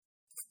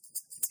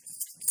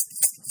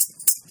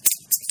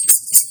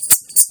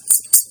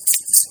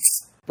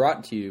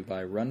Brought to you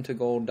by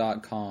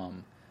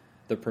runtogold.com,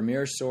 the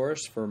premier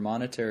source for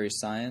monetary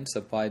science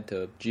applied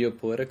to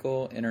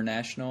geopolitical,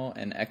 international,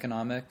 and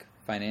economic,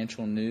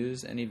 financial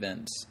news and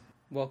events.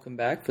 Welcome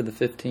back for the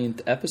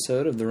 15th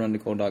episode of the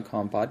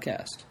runtogold.com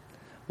podcast.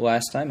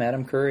 Last time,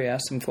 Adam Curry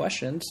asked some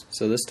questions,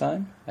 so this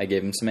time, I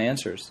gave him some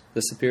answers.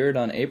 This appeared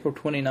on April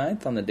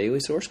 29th on the Daily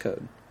Source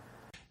Code.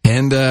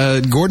 And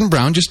Gordon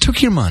Brown just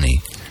took your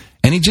money,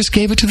 and he just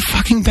gave it to the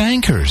fucking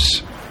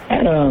bankers.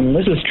 Adam,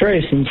 this is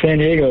Trace in San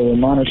Diego, the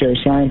monetary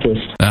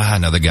scientist.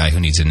 Another guy who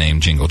needs a name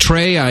jingle.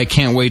 Trey, I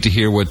can't wait to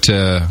hear what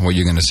you're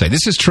going to say.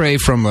 This is Trey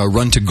from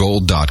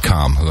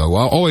runtogold.com, who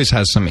always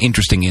has some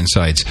interesting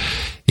insights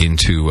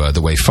into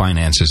the way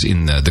finances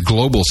in the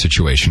global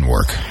situation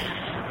work.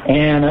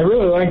 And I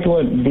really liked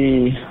what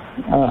the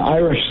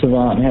Irish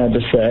savant had to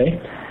say.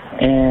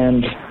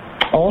 And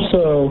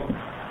also,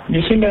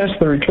 you seem to ask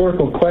the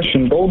rhetorical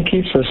question, gold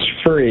keeps us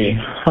free,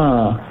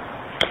 huh?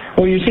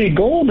 Well, you see,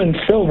 gold and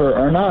silver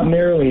are not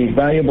merely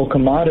valuable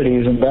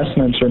commodities,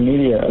 investments, or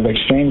media of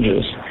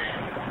exchanges.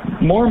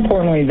 More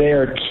importantly, they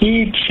are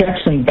key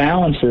checks and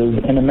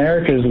balances in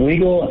America's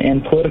legal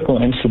and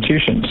political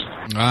institutions.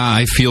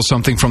 I feel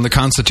something from the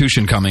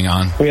Constitution coming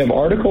on. We have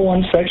Article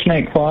 1, Section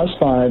 8, Clause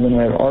 5, and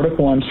we have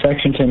Article 1,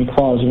 Section 10,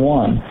 Clause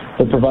 1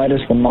 that provide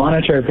us the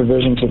monetary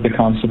provisions of the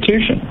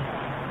Constitution.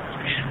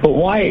 But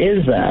why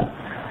is that?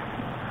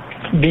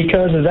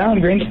 Because, as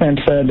Alan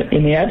Greenspan said,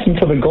 in the absence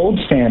of a gold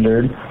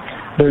standard,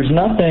 there's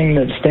nothing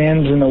that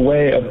stands in the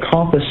way of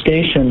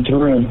confiscation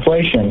through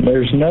inflation.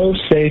 There's no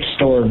safe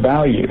store of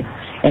value.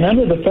 And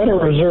under the Federal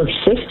Reserve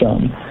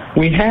System,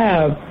 we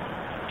have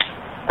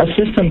a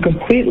system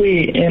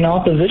completely in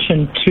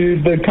opposition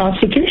to the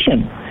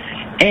Constitution.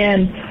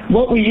 And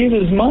what we use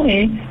as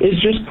money is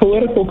just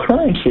political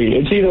currency.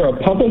 It's either a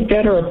public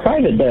debt or a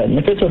private debt. And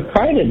if it's a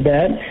private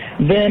debt,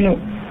 then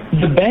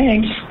the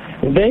banks,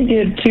 they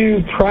get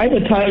to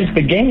privatize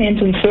the gains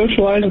and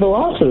socialize the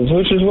losses,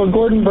 which is what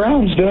Gordon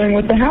Brown's doing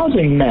with the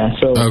housing mess.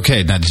 So,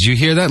 okay, now did you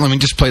hear that? Let me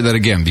just play that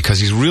again, because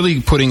he's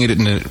really putting it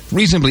in a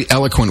reasonably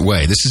eloquent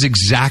way. This is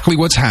exactly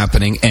what's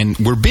happening, and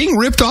we're being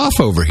ripped off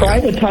over here.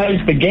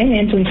 Privatize the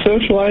gains and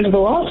socialize the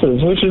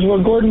losses, which is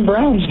what Gordon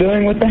Brown's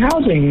doing with the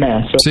housing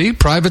mess. So, see,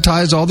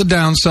 privatize all the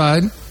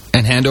downside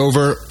and hand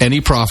over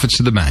any profits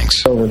to the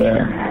banks. Over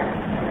there.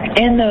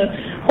 And the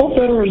whole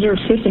Federal Reserve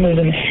System is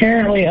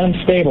inherently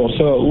unstable,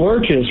 so it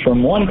lurches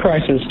from one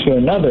crisis to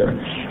another,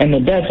 and the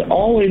debts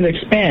always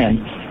expand.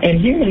 And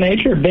human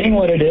nature, being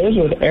what it is,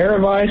 with air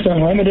of ice,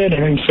 unlimited,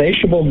 and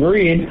insatiable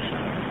greed,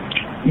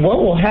 what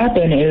will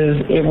happen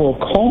is it will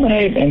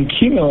culminate and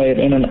accumulate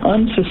in an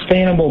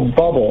unsustainable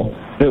bubble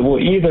that will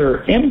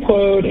either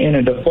implode in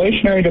a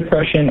deflationary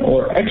depression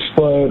or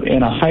explode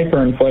in a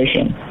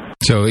hyperinflation.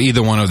 So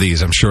either one of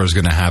these, I'm sure, is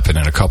going to happen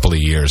in a couple of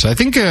years. I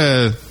think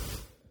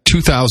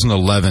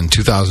 2011,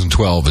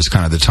 2012 is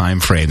kind of the time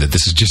frame that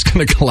this is just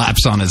going to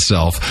collapse on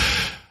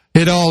itself.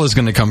 It all is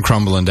going to come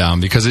crumbling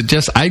down because it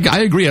just, I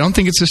agree, I don't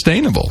think it's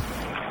sustainable.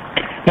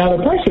 Now,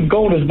 the price of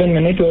gold has been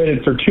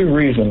manipulated for two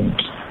reasons.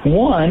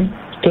 One,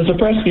 to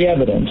suppress the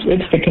evidence.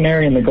 It's the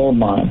canary in the gold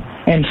mine.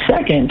 And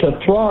second, to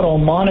throttle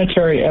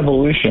monetary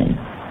evolution,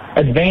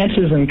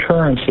 advances in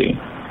currency,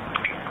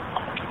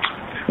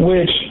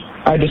 which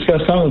I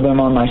discuss some of them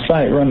on my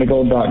site,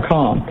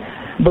 runtogold.com.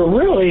 But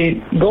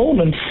really, gold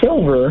and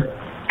silver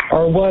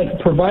are what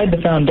provide the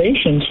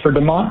foundations for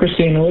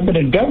democracy and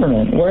limited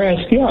government, whereas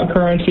fiat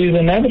currencies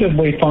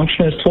inevitably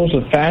function as tools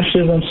of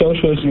fascism,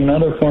 socialism, and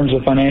other forms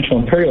of financial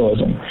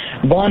imperialism.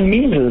 Von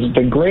Mises,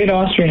 the great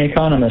Austrian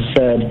economist,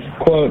 said,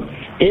 quote,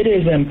 "It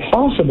is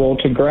impossible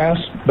to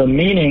grasp the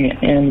meaning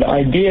and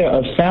idea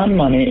of sound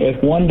money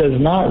if one does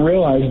not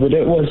realize that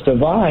it was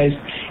devised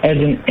as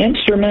an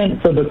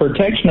instrument for the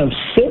protection of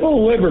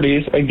civil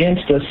liberties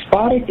against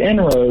despotic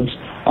inroads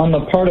on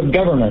the part of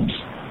governments."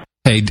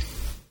 Hey,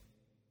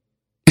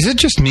 is it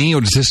just me,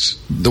 or does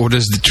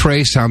the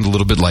Trey sound a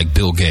little bit like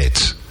Bill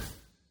Gates?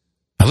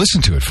 Now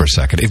listen to it for a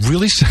second. It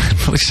really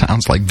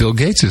sounds like Bill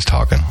Gates is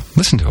talking.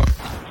 Listen to him.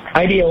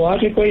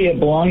 Ideologically,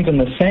 it belongs in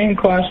the same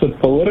class with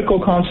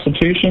political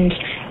constitutions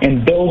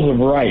and bills of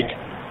right.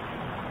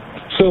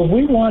 So if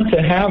we want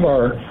to have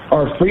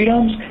our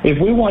freedoms, if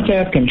we want to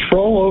have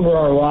control over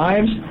our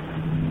lives,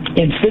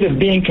 instead of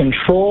being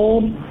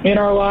controlled in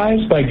our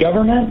lives by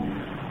government,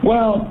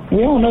 well,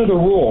 we all know the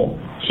rule.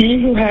 He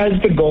who has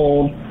the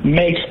gold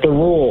makes the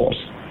rules.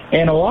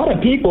 And a lot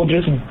of people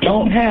just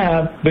don't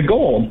have the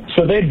gold,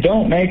 so they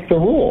don't make the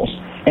rules.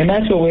 And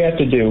that's what we have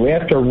to do. We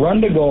have to run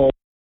to gold.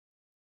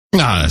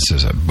 No, this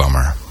is a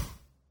bummer.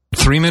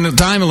 3-minute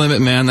time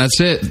limit, man.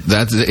 That's it.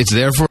 It's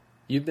there for...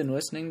 You've been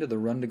listening to the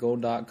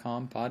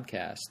runtogold.com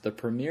podcast, the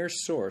premier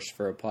source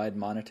for applied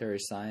monetary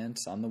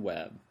science on the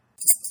web.